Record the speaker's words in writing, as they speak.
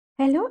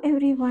Hello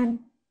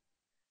everyone.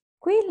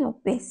 Kuih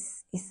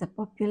Lopes is a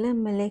popular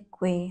Malay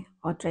kuih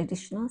or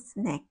traditional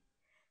snack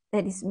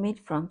that is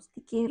made from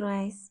sticky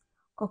rice,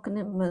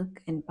 coconut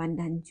milk and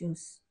pandan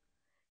juice.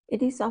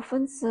 It is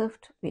often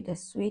served with a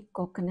sweet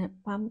coconut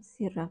palm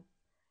syrup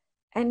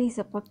and is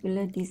a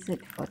popular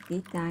dessert for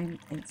tea time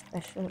and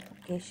special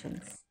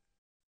occasions.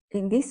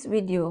 In this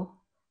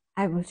video,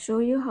 I will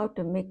show you how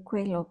to make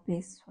Kuih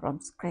Lopes from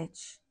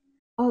scratch.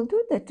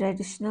 Although the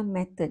traditional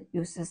method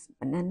uses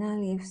banana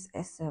leaves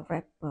as a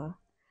wrapper,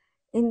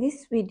 in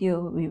this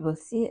video, we will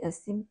see a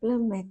simpler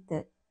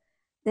method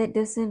that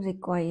doesn't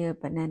require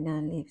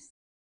banana leaves.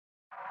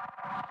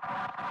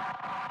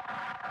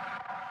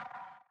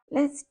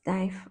 Let's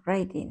dive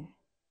right in.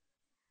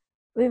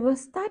 We will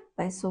start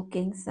by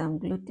soaking some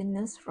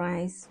glutinous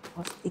rice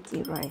or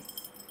sticky rice.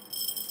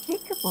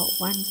 Take about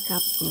 1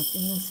 cup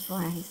glutinous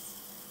rice,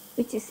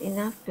 which is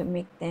enough to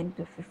make 10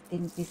 to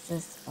 15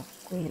 pieces of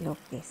Kuih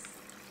Lopes.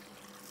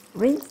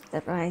 Rinse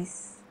the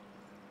rice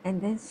and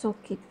then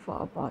soak it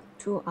for about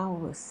 2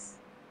 hours.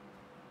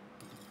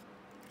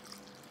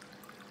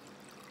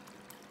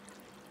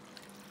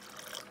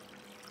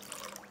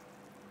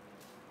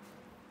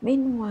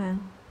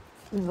 Meanwhile,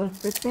 we will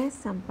prepare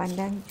some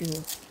pandan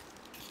juice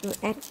to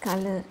add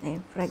color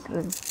and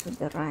fragrance to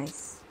the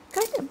rice.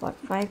 Cut about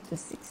 5 to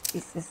 6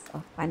 pieces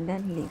of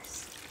pandan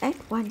leaves. Add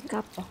 1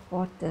 cup of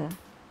water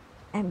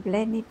and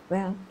blend it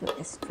well to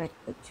extract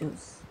the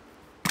juice.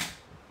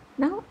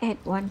 Now add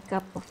 1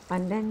 cup of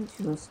pandan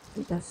juice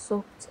to the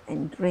soaked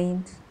and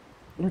drained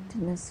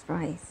glutinous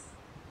rice.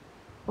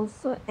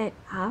 Also add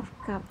half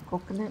cup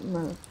coconut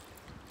milk,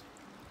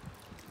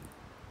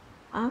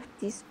 half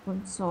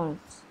teaspoon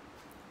salt,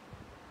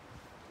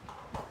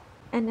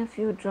 and a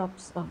few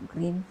drops of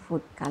green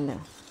food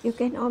color. You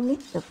can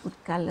omit the food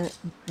color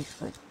if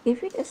preferred.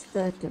 Give it a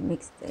stir to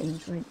mix the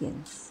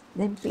ingredients.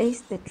 Then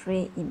place the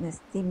tray in a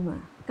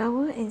steamer.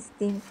 Cover and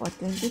steam for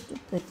 20 to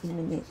 30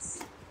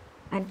 minutes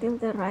until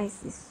the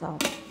rice is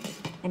soft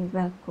and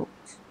well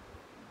cooked.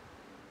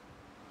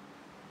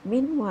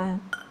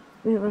 Meanwhile,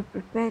 we will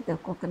prepare the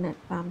coconut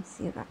palm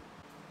syrup.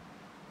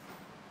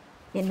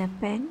 In a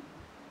pan,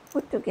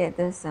 put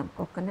together some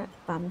coconut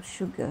palm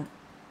sugar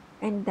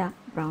and dark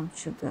brown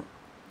sugar.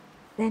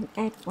 Then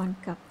add 1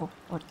 cup of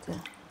water.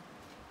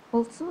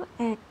 Also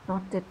add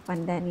knotted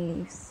pandan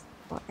leaves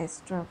for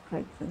extra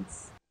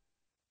fragrance.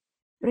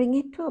 Bring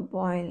it to a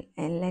boil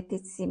and let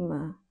it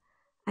simmer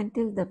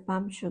until the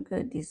palm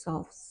sugar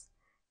dissolves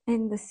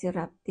and the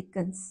syrup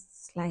thickens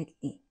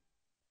slightly.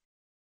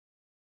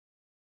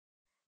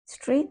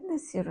 Strain the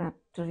syrup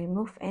to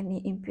remove any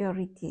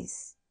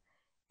impurities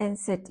and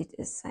set it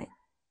aside.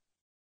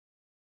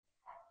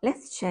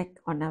 Let's check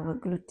on our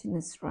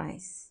glutinous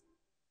rice.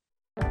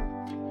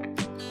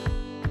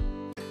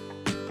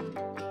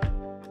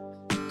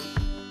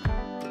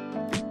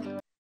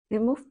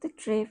 Remove the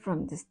tray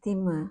from the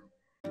steamer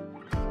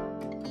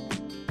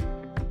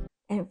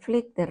and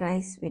flake the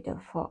rice with a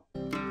fork.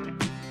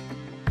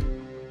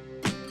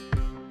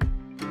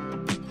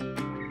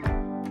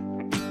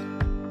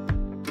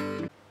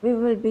 We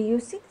will be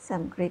using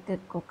some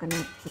grated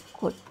coconut to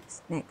coat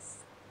snacks.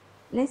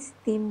 Let's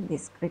steam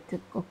this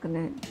grated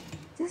coconut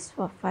just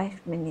for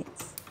 5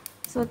 minutes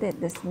so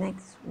that the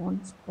snacks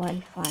won't spoil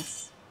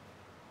fast.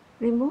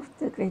 Remove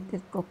the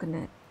grated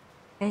coconut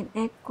and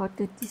add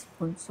 1/4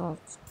 teaspoon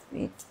salt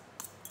to it.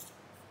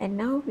 And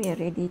now we are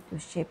ready to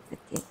shape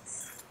the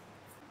cakes.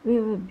 We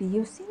will be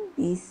using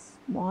these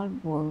small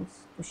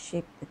bowls to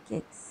shape the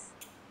cakes.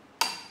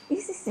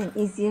 This is an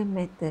easier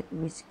method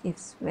which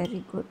gives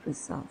very good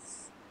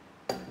results.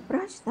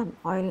 Brush some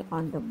oil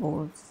on the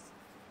bowls.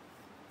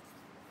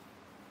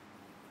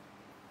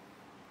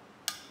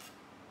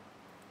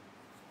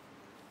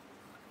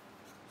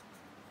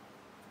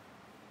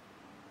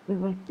 We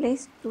will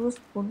place 2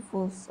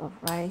 spoonfuls of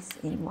rice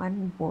in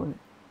one bowl.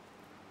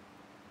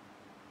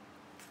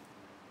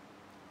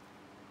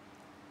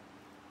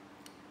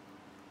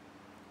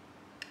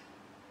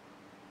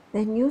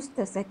 Then use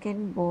the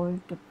second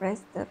bowl to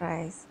press the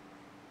rice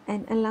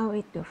and allow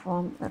it to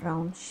form a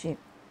round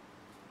shape.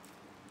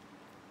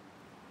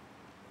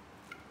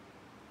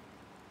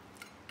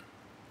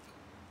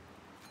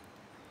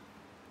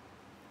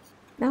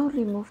 Now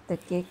remove the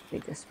cake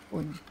with a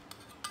spoon.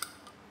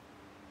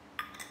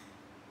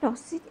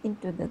 Toss it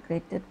into the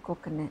grated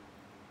coconut,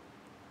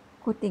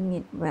 coating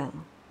it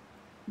well.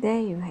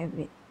 There you have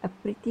it, a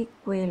pretty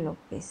Kuih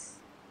Lopes.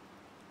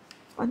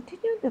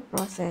 Continue the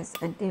process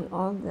until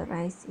all the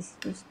rice is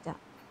used up.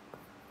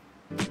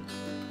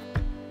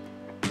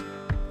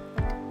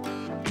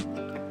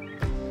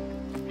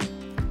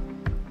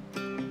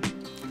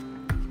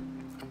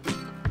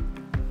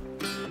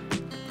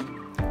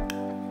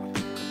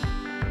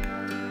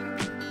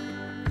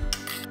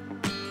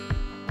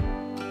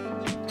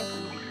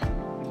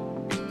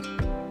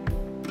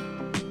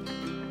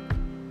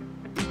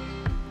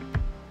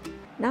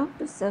 Now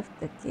to serve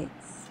the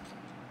cakes.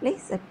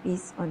 Place a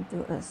piece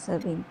onto a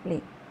serving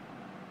plate.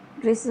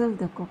 Drizzle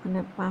the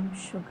coconut palm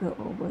sugar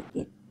over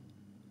it.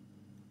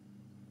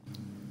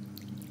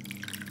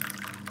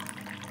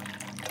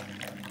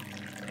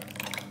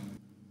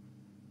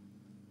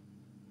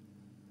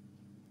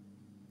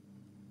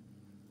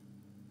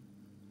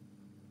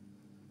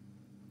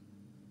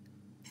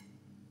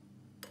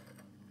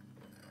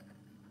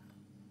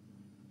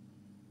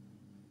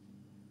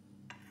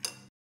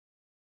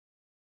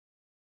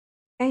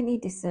 and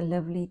it is a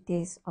lovely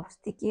taste of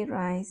sticky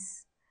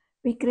rice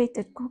with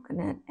grated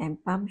coconut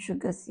and palm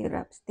sugar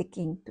syrup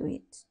sticking to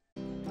it.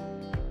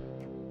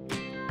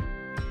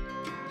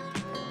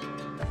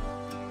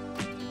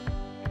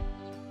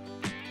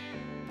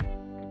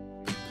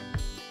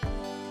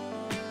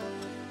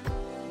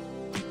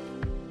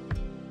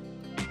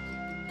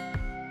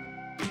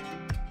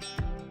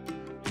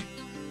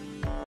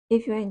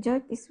 If you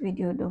enjoyed this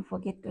video, don't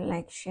forget to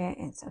like, share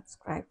and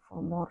subscribe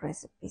for more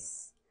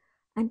recipes.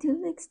 Until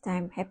next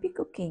time, happy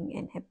cooking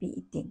and happy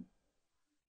eating.